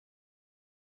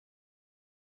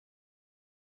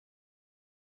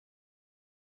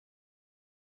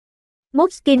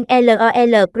Mod Skin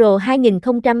LOL Pro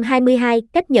 2022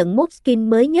 cách nhận mod skin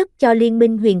mới nhất cho Liên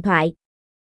minh huyền thoại.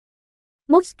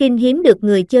 Mod skin hiếm được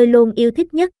người chơi LoL yêu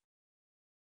thích nhất.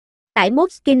 Tải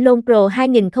mod skin LoL Pro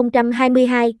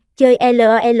 2022, chơi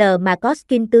LOL mà có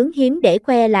skin tướng hiếm để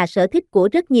khoe là sở thích của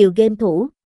rất nhiều game thủ.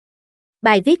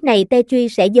 Bài viết này Tetri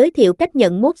sẽ giới thiệu cách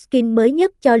nhận mod skin mới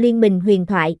nhất cho Liên minh huyền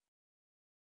thoại.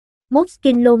 Mod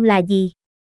skin LoL là gì?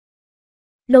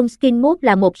 LoL Skin Mode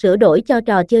là một sửa đổi cho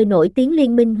trò chơi nổi tiếng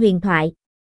Liên minh huyền thoại.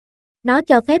 Nó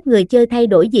cho phép người chơi thay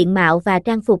đổi diện mạo và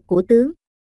trang phục của tướng.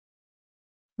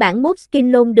 Bản mod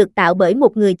skin LoL được tạo bởi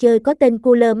một người chơi có tên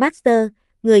Cooler Master,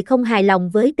 người không hài lòng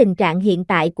với tình trạng hiện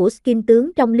tại của skin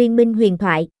tướng trong Liên minh huyền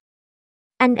thoại.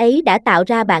 Anh ấy đã tạo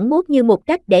ra bản mod như một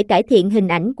cách để cải thiện hình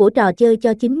ảnh của trò chơi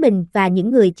cho chính mình và những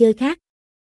người chơi khác.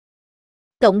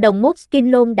 Cộng đồng mod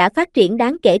skin LoL đã phát triển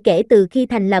đáng kể kể từ khi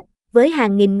thành lập, với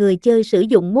hàng nghìn người chơi sử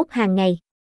dụng mod hàng ngày.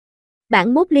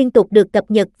 Bản mod liên tục được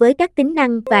cập nhật với các tính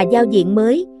năng và giao diện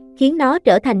mới, khiến nó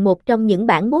trở thành một trong những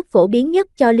bản mod phổ biến nhất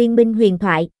cho Liên minh huyền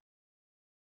thoại.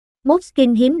 Mod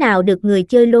skin hiếm nào được người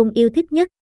chơi LoL yêu thích nhất?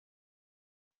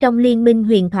 Trong Liên minh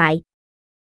huyền thoại,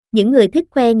 những người thích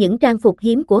khoe những trang phục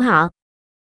hiếm của họ.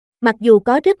 Mặc dù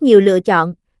có rất nhiều lựa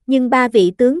chọn, nhưng 3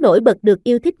 vị tướng nổi bật được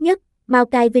yêu thích nhất,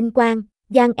 Maokai Vinh Quang,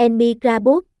 Giang Enemy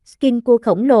Krabot, skin cua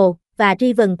khổng lồ, và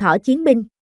Riven Thỏ Chiến binh.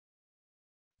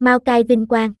 Maokai Vinh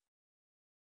Quang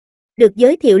được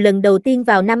giới thiệu lần đầu tiên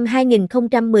vào năm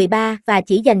 2013 và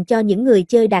chỉ dành cho những người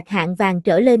chơi đạt hạng vàng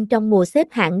trở lên trong mùa xếp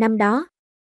hạng năm đó.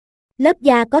 Lớp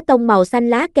da có tông màu xanh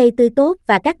lá cây tươi tốt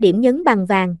và các điểm nhấn bằng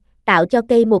vàng, tạo cho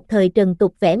cây một thời trần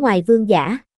tục vẻ ngoài vương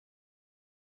giả.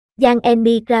 Giang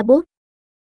Enemy Krabot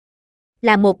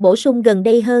là một bổ sung gần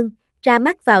đây hơn, ra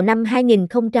mắt vào năm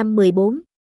 2014.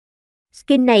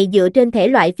 Skin này dựa trên thể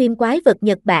loại phim quái vật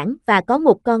Nhật Bản và có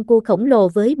một con cua khổng lồ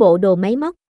với bộ đồ máy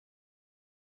móc.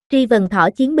 Riven Thỏ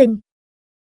Chiến binh.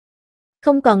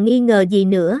 Không còn nghi ngờ gì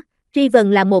nữa,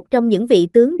 Riven là một trong những vị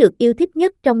tướng được yêu thích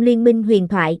nhất trong Liên minh huyền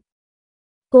thoại.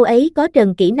 Cô ấy có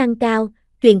trần kỹ năng cao,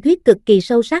 truyền thuyết cực kỳ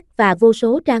sâu sắc và vô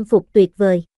số trang phục tuyệt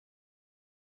vời.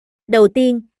 Đầu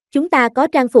tiên, chúng ta có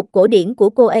trang phục cổ điển của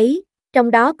cô ấy,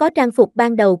 trong đó có trang phục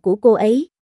ban đầu của cô ấy.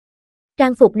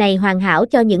 Trang phục này hoàn hảo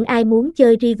cho những ai muốn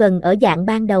chơi Riven ở dạng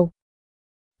ban đầu.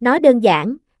 Nó đơn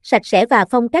giản, sạch sẽ và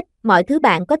phong cách, mọi thứ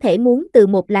bạn có thể muốn từ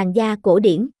một làn da cổ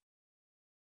điển.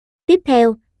 Tiếp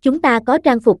theo, chúng ta có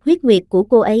trang phục huyết nguyệt của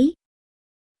cô ấy.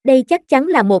 Đây chắc chắn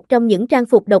là một trong những trang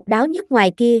phục độc đáo nhất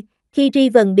ngoài kia, khi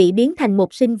Riven bị biến thành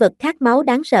một sinh vật khát máu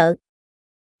đáng sợ.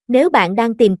 Nếu bạn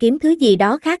đang tìm kiếm thứ gì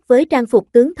đó khác với trang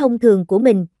phục tướng thông thường của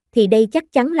mình, thì đây chắc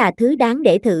chắn là thứ đáng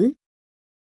để thử.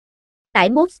 Tải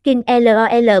mod skin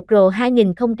LOL Pro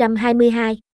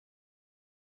 2022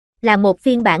 là một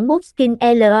phiên bản mod skin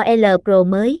LOL Pro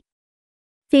mới.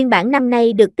 Phiên bản năm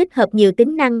nay được tích hợp nhiều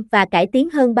tính năng và cải tiến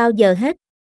hơn bao giờ hết.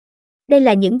 Đây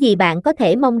là những gì bạn có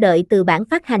thể mong đợi từ bản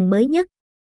phát hành mới nhất.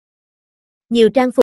 Nhiều trang phục